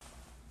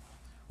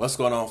What's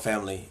going on,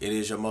 family? It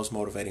is your most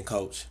motivating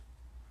coach.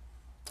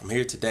 I'm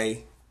here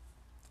today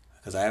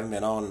because I haven't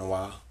been on in a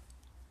while.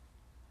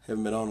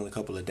 Haven't been on in a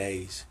couple of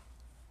days.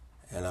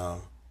 And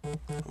I'm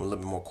a little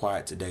bit more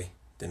quiet today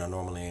than I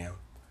normally am.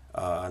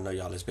 I know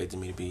y'all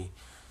expecting me to be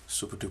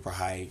super duper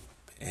hype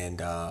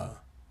and all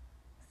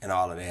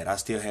of that. I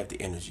still have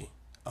the energy.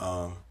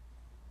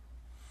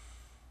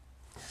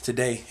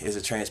 Today is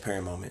a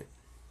transparent moment.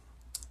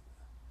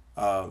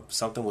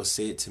 Something was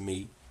said to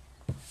me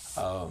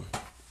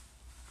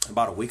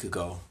about a week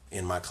ago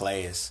in my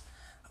class.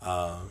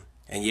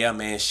 And yeah,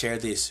 man, share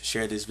this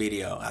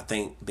video. I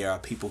think there are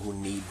people who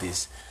need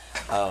this.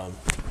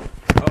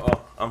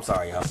 I'm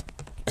sorry,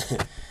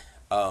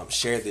 y'all.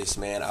 Share this,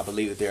 man. I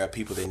believe that there are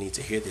people that need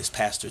to hear this.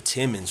 Pastor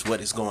Timmons,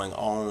 what is going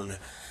on?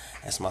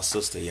 That's my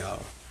sister,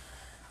 y'all.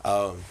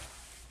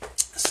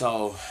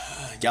 So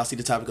y'all see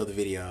the topic of the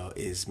video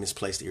is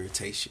misplaced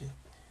irritation.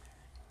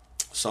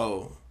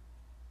 So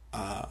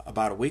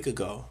about a week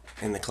ago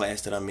in the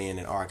class that I'm in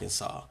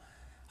Arkansas,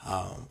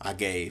 I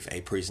gave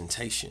a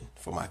presentation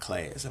for my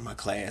class, and my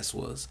class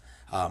was,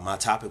 my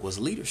topic was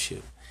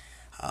leadership.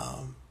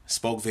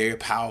 Spoke very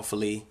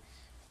powerfully,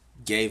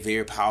 gave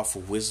very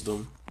powerful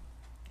wisdom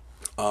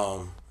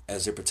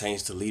as it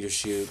pertains to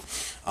leadership.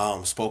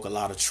 Spoke a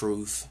lot of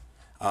truth.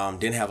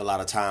 Didn't have a lot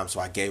of time, so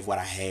I gave what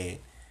I had.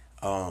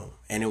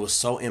 And it was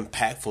so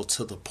impactful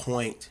to the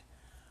point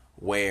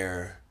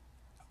where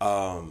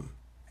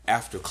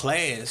after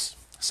class,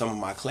 some of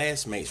my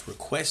classmates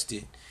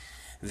requested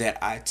that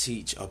I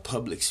teach a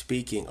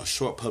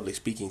short public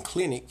speaking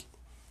clinic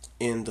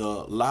in the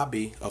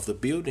lobby of the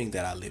building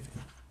that I live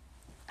in.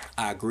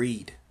 I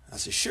agreed. I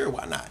said, sure,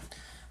 why not?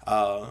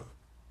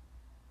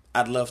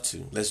 I'd love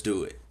to. Let's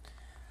do it.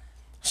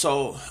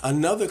 So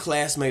another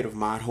classmate of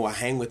mine who I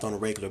hang with on a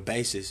regular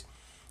basis,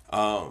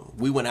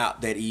 we went out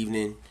that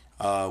evening,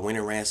 went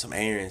and ran some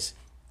errands,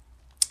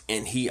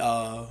 and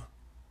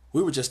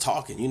we were just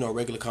talking,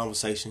 regular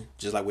conversation,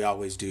 just like we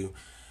always do.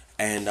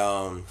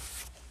 And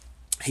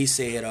he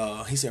said,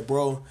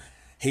 bro,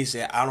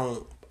 I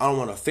don't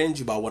want to offend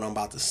you by what I'm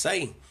about to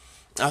say.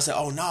 I said,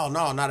 oh, no,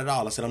 not at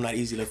all. I said, I'm not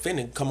easily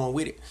offended. Come on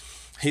with it.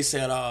 He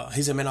said,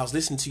 man, I was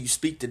listening to you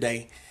speak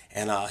today.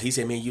 And he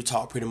said, man, you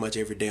talk pretty much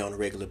every day on a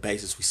regular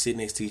basis. We sit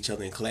next to each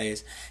other in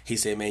class. He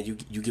said, man, you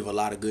give a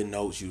lot of good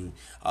notes. You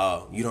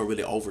don't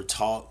really over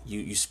talk.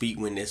 You speak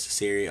when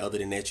necessary. Other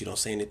than that, you don't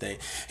say anything.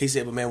 He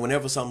said, but man,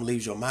 whenever something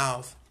leaves your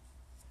mouth,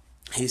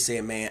 he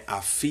said, man, I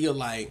feel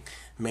like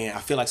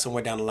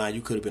somewhere down the line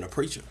you could have been a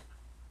preacher.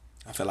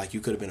 I feel like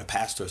you could have been a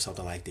pastor or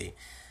something like that.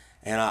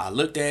 And I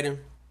looked at him,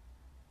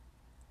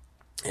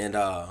 and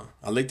I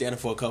looked at him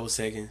for a couple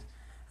seconds,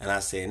 and I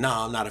said, no,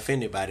 I'm not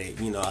offended by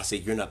that. I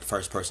said, you're not the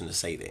first person to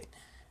say that.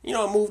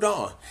 I moved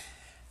on.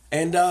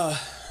 And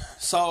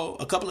so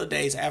a couple of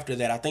days after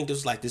that, I think this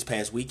was like this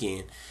past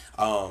weekend,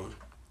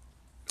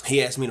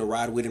 he asked me to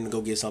ride with him to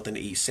go get something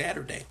to eat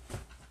Saturday.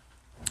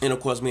 And of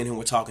course, me and him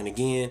were talking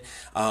again.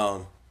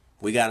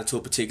 We got into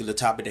a particular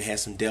topic that had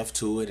some depth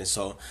to it. And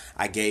so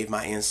I gave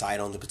my insight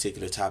on the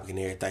particular topic and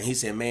everything. He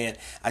said, man,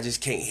 I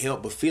just can't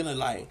help but feeling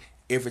like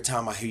every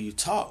time I hear you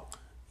talk,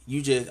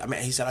 he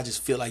said, I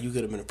just feel like you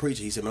could have been a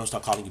preacher. He said, man, I'll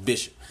start calling you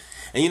Bishop.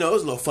 And, it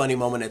was a little funny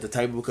moment at the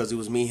table because it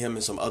was me, him,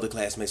 and some other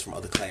classmates from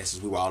other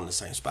classes. We were all in the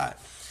same spot.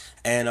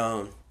 And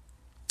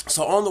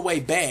so on the way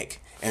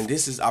back, and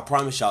I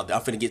promise y'all,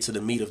 I'm finna get to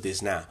the meat of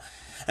this now.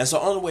 And so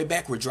on the way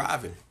back, we're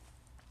driving.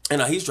 And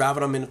he's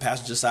driving, I'm in the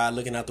passenger side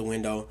looking out the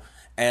window.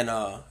 And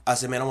I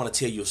said, man, I want to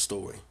tell you a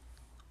story.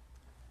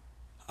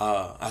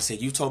 I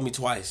said, you told me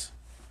twice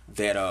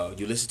that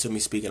you listened to me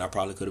speak and I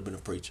probably could have been a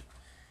preacher.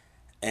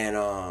 And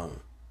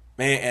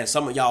man, and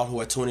some of y'all who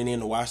are tuning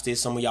in to watch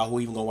this, some of y'all who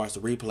even gonna watch the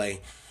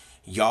replay,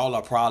 y'all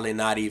are probably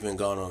not even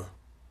gonna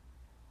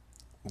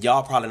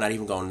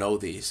know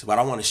this. But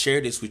I want to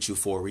share this with you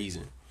for a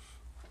reason.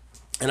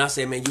 And I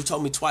said, man, you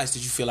told me twice that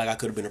you feel like I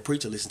could have been a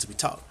preacher. Listen to me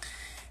talk.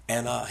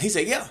 And he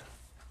said, yeah.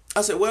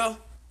 I said, well,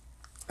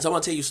 so I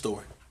want to tell you a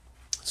story.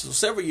 So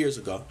several years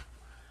ago,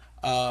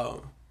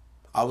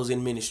 I was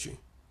in ministry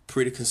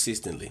pretty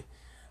consistently.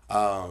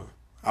 I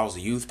was a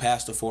youth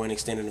pastor for an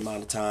extended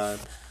amount of time.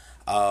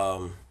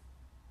 I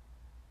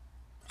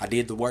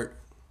did the work.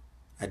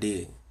 I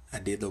did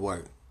the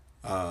work.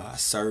 I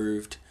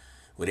served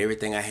with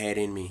everything I had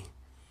in me.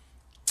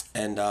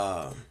 And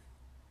I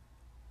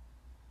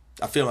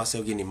feel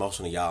myself getting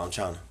emotional, y'all. I'm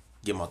trying to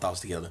get my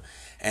thoughts together.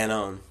 And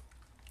I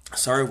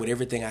served with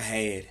everything I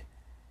had.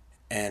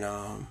 And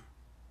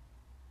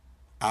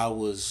I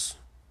was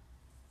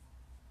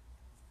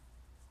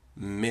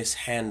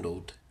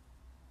mishandled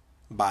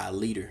by a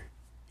leader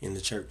in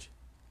the church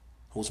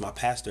who was my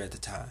pastor at the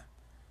time.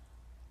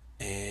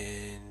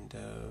 And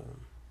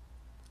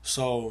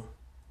so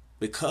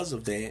because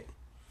of that,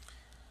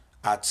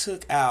 I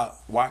took out,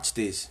 watch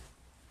this,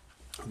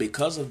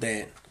 because of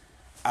that,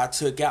 I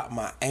took out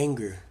my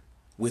anger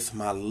with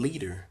my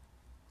leader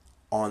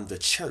on the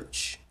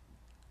church.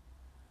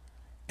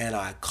 And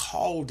I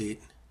called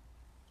it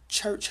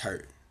church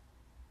hurt.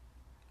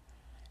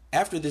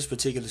 after this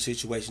particular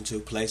situation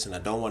took place, and I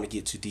don't want to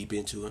get too deep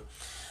into it,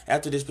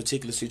 after this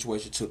particular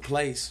situation took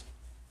place,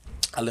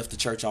 I left the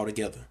church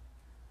altogether.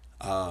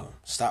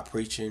 Stopped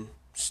preaching,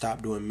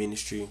 stopped doing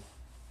ministry,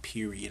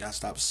 period. I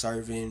stopped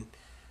serving,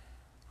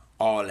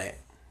 all that.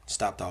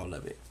 Stopped all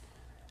of it.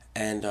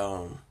 And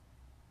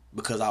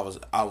because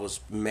I was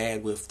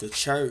mad with the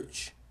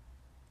church,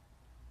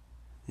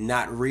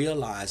 not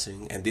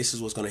realizing, and this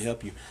is what's going to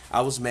help you,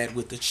 I was mad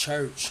with the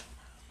church,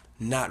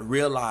 not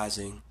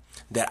realizing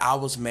that I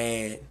was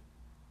mad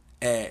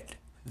at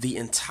the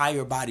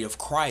entire body of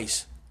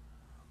Christ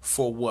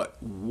for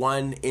what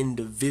one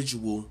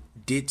individual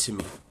did to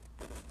me.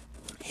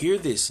 Hear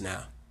this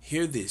now.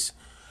 Hear this.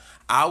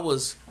 I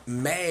was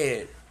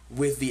mad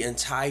with the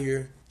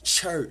entire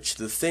church,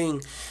 the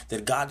thing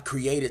that God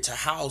created to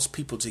house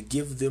people, to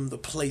give them the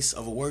place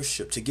of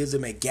worship, to give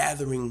them a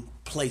gathering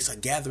place, a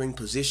gathering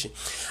position.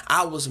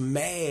 I was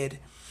mad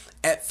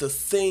at the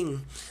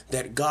thing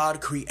that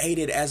God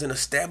created as an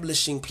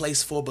establishing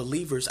place for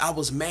believers. I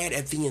was mad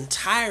at the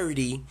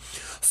entirety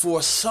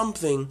for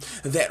something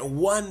that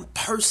one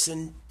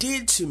person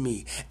did to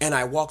me, and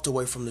I walked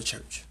away from the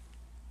church.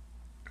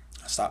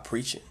 I stopped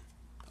preaching,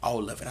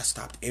 all of it. I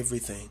stopped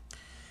everything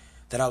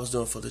that I was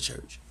doing for the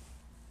church.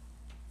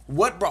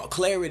 What brought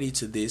clarity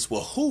to this,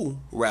 who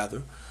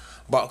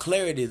brought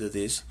clarity to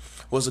this,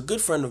 was a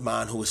good friend of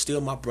mine who is still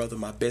my brother,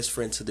 my best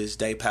friend to this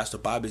day, Pastor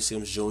Bobby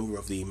Sims Jr.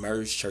 of the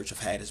Emerge Church of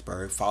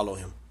Hattiesburg. Follow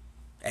him,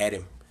 add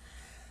him.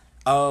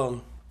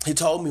 He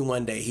told me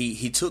one day,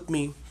 he took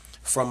me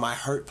from my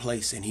hurt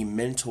place and he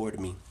mentored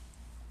me.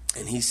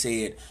 And he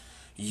said,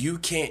 you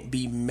can't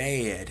be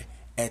mad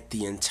at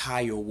the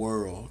entire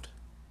world.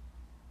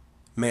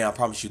 Man, I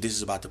promise you, this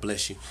is about to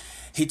bless you.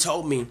 He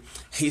told me,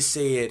 he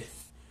said,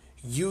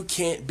 you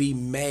can't be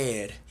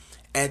mad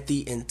at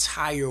the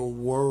entire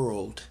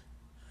world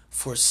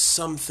for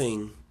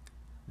something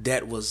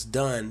that was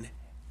done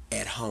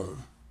at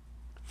home.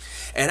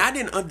 And I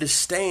didn't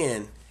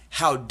understand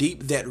how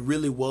deep that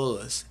really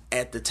was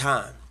at the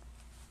time.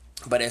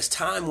 But as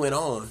time went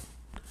on,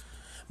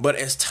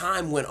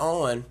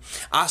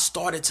 I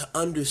started to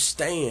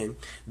understand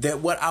that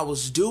what I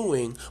was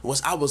doing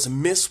was I was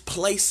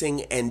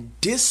misplacing and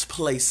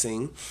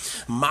displacing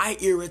my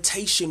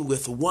irritation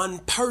with one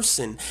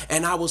person,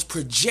 and I was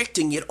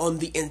projecting it on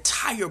the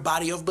entire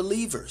body of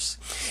believers.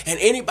 And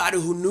anybody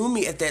who knew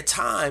me at that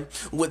time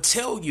would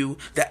tell you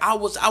that I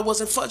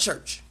wasn't for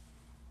church.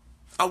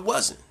 I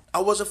wasn't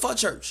for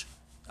church.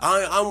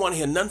 I don't want to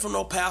hear nothing from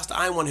no pastor.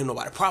 I don't want to hear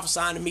nobody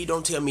prophesying to me.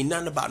 Don't tell me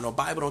nothing about no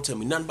Bible. Don't tell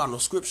me nothing about no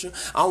scripture.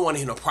 I don't want to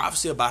hear no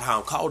prophecy about how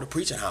I'm called to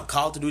preach and how I'm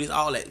called to do this,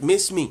 all that.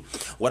 Miss me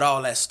with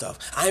all that stuff.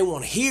 I didn't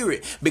want to hear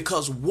it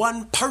because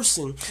one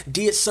person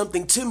did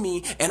something to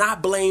me, and I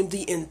blamed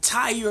the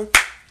entire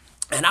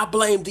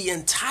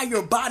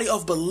body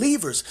of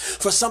believers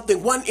for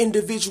something one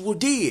individual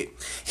did.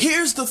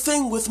 Here's the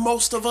thing with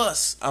most of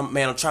us. I'm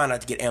trying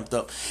not to get amped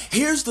up.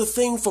 Here's the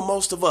thing for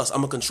most of us. I'm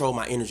going to control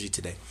my energy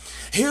today.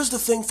 Here's the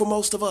thing for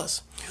most of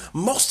us.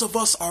 Most of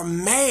us are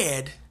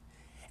mad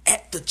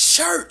at the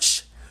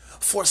church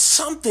for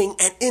something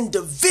an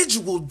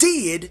individual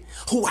did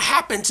who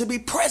happened to be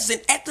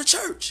present at the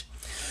church.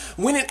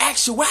 When in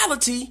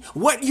actuality,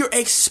 what you're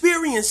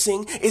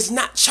experiencing is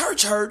not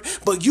church hurt,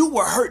 but you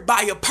were hurt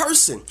by a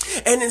person.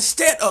 And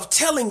instead of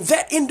telling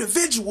that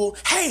individual,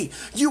 hey,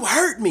 you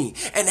hurt me,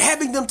 and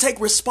having them take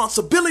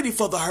responsibility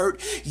for the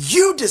hurt,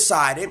 you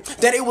decided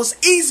that it was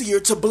easier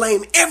to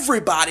blame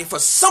everybody for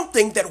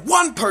something that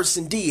one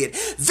person did.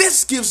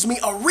 This gives me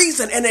a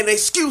reason and an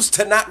excuse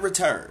to not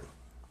return.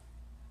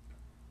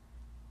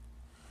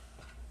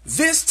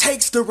 This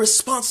takes the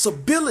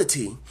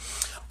responsibility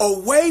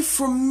away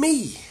from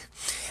me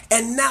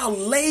and now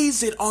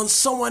lays it on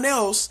someone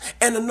else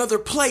and another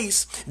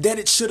place that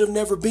it should have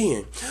never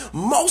been.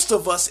 Most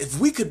of us, if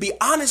we could be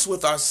honest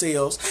with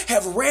ourselves,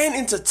 have ran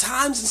into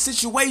times and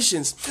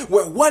situations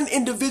where one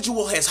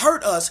individual has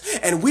hurt us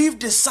and we've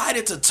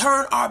decided to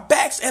turn our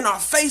backs and our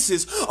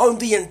faces on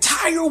the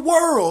entire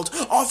world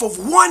off of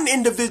one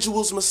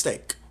individual's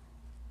mistake.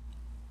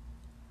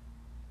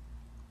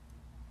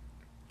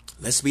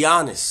 Let's be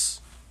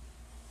honest.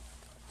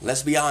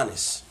 Let's be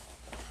honest.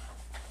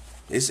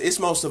 It's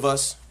most of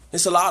us.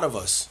 It's a lot of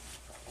us.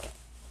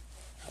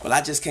 Well,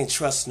 I just can't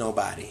trust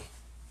nobody.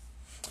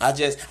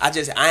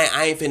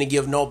 I ain't finna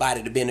give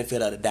nobody the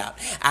benefit of the doubt.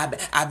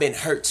 I've been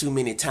hurt too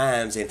many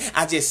times, and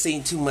I just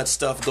seen too much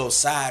stuff go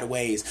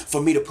sideways for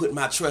me to put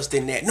my trust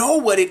in that. No,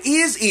 what it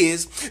is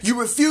you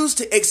refuse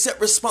to accept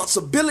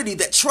responsibility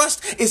that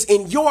trust is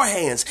in your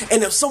hands.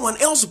 And if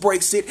someone else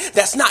breaks it,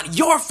 that's not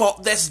your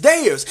fault, that's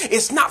theirs.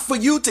 It's not for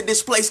you to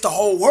displace the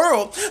whole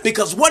world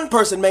because one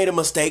person made a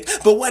mistake.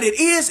 But what it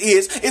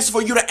is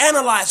for you to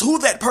analyze who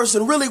that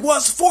person really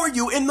was for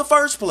you in the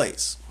first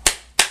place.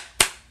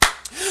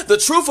 The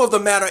truth of the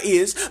matter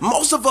is,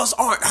 most of us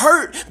aren't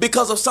hurt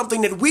because of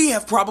something that we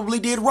have probably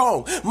did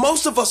wrong.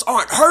 Most of us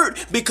aren't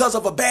hurt because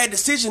of a bad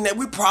decision that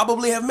we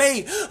probably have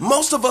made.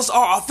 Most of us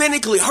are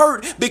authentically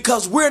hurt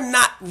because we're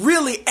not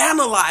really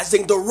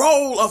analyzing the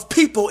role of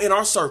people in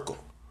our circle.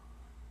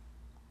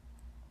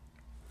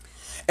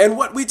 And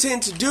what we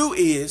tend to do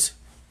is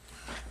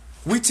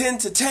we tend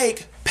to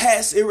take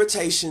past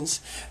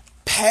irritations,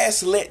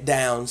 past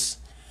letdowns,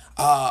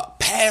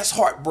 past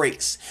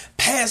heartbreaks,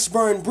 past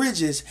burned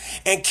bridges,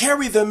 and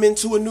carry them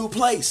into a new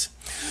place.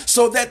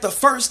 So that the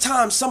first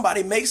time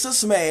somebody makes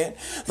us mad,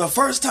 the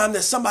first time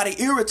that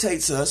somebody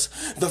irritates us,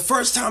 the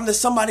first time that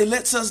somebody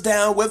lets us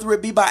down, whether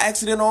it be by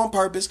accident or on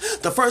purpose,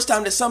 the first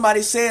time that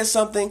somebody says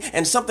something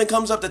and something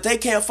comes up that they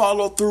can't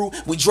follow through,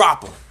 we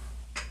drop them.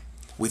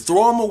 We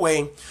throw them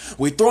away.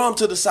 We throw them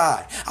to the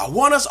side. I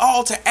want us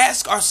all to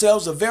ask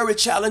ourselves a very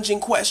challenging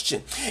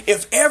question.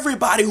 If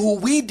everybody who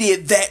we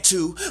did that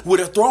to would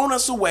have thrown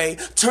us away,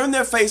 turned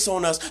their face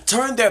on us,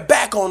 turned their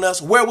back on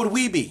us, where would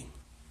we be?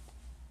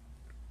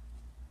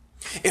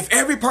 If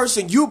every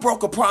person you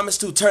broke a promise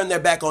to turned their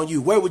back on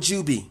you, where would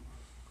you be?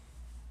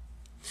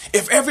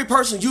 If every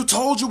person you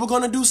told you were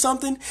going to do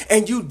something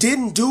and you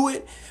didn't do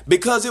it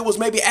because it was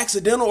maybe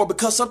accidental or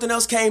because something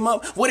else came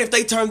up, what if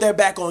they turned their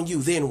back on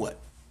you? Then what?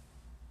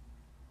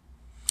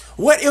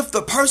 What if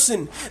the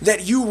person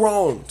that you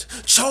wronged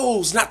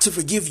chose not to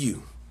forgive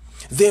you?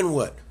 Then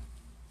what?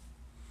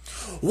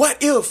 What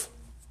if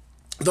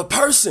the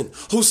person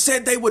who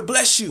said they would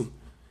bless you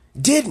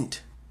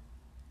didn't?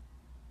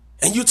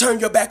 And you turn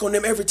your back on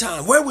them every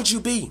time. Where would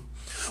you be?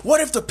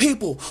 What if the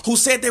people who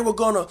said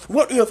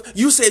what if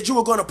you said you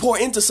were gonna pour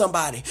into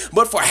somebody,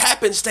 but for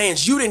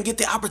happenstance, you didn't get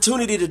the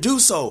opportunity to do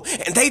so,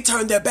 and they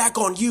turned their back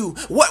on you?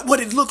 What would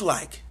it look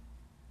like?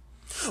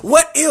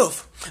 What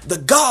if the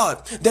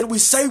God that we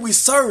say we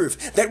serve,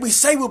 that we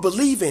say we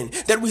believe in,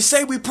 that we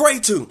say we pray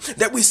to,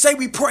 that we say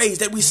we praise,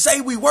 that we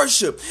say we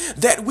worship,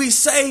 that we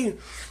say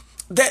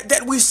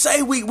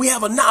we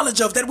have a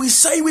knowledge of, that we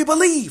say we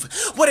believe.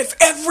 What if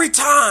every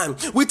time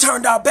we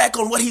turned our back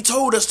on what he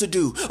told us to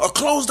do or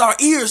closed our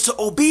ears to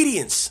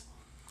obedience?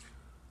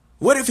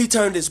 What if he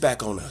turned his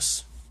back on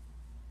us?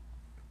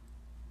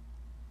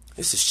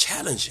 This is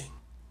challenging.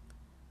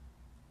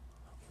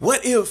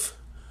 What if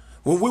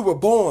when we were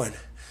born,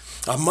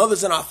 our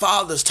mothers and our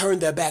fathers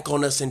turned their back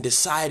on us and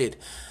decided,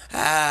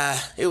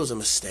 it was a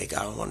mistake.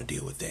 I don't want to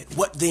deal with that.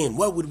 What then?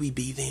 What would we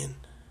be then?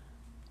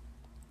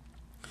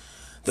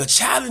 The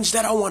challenge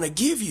that I want to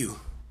give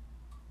you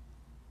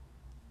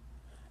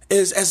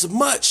is, as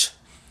much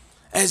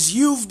as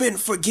you've been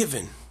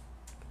forgiven,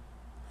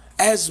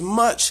 as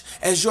much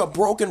as your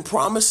broken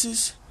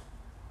promises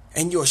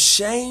and your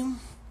shame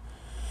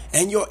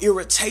and your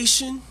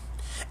irritation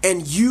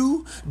and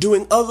you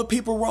doing other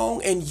people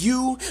wrong and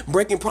you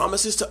breaking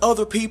promises to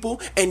other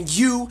people and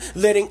you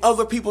letting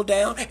other people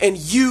down and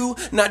you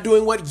not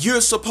doing what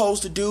you're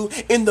supposed to do,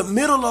 in the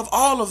middle of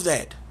all of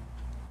that,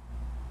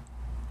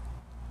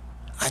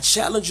 I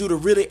challenge you to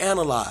really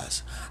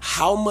analyze,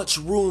 how much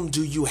room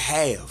do you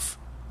have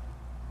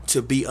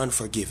to be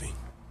unforgiving?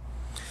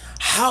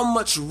 How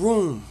much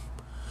room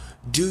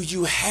do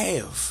you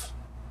have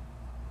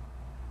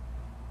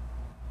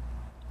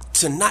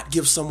to not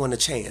give someone a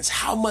chance?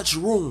 How much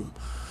room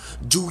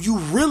do you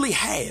really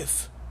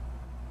have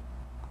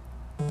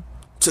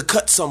to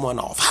cut someone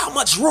off? How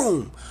much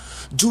room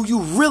do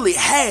you really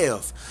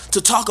have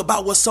to talk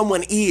about what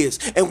someone is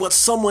and what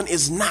someone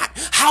is not?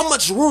 How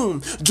much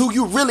room do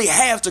you really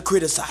have to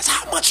criticize?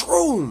 How much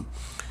room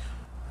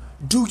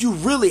do you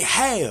really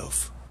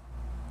have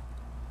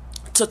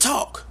to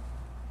talk?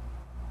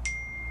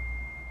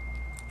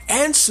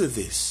 Answer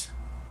this.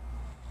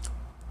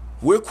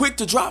 We're quick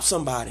to drop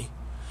somebody.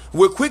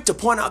 We're quick to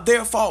point out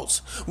their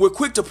faults. We're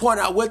quick to point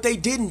out what they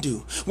didn't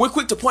do. We're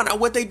quick to point out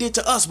what they did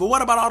to us. But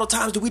what about all the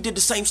times that we did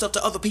the same stuff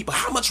to other people?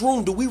 How much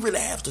room do we really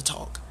have to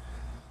talk?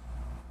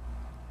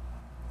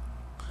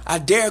 I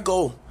dare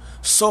go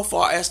so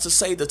far as to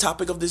say the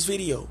topic of this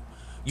video,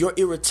 your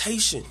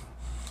irritation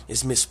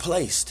is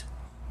misplaced.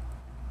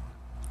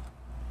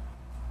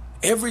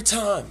 Every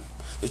time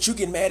that you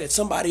get mad at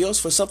somebody else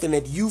for something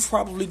that you've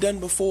probably done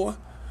before,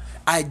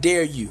 I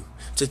dare you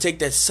to take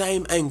that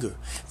same anger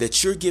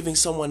that you're giving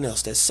someone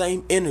else, that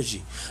same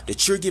energy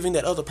that you're giving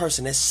that other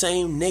person, that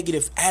same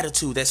negative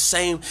attitude, that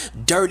same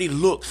dirty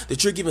look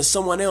that you're giving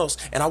someone else,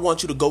 and I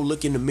want you to go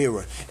look in the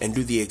mirror and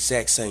do the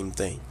exact same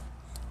thing.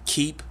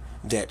 Keep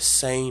that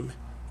same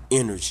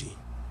energy.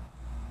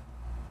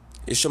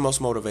 It's your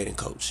most motivating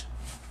coach.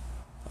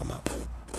 I'm out.